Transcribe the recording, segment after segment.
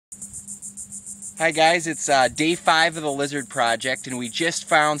Hi guys, it's day 5 of the lizard project, and we just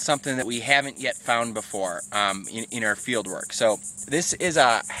found something that we haven't yet found before in our field work. So this is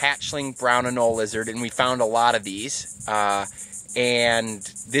a hatchling brown anole lizard, and we found a lot of these. And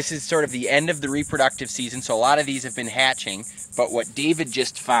this is sort of the end of the reproductive season, so a lot of these have been hatching. But what David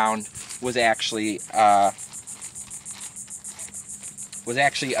just found was actually a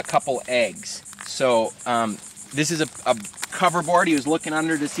couple eggs. So this is a cover board. He was looking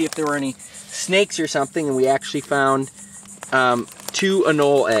under to see if there were any snakes or something, and we actually found 2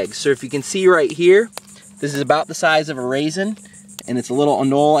 anole eggs. So if you can see right here, this is about the size of a raisin, and it's a little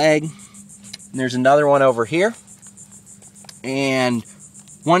anole egg. And there's another one over here. And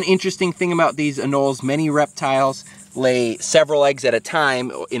one interesting thing about these anoles, many reptiles lay several eggs at a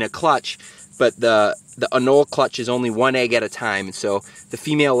time in a clutch, but the anole clutch is only 1 egg at a time. And so the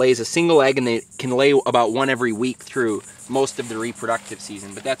female lays a single egg, and they can lay about 1 every week through most of the reproductive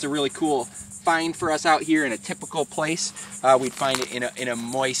season. But that's a really cool find for us out here in a typical place. We'd find it in a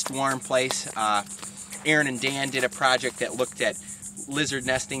moist, warm place. Aaron and Dan did a project that looked at lizard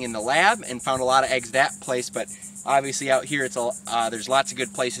nesting in the lab and found a lot of eggs that place, but obviously out here there's lots of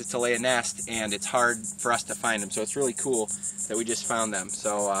good places to lay a nest, and it's hard for us to find them. So it's really cool that we just found them.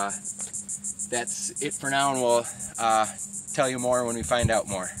 So that's it for now, and we'll tell you more when we find out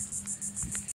more.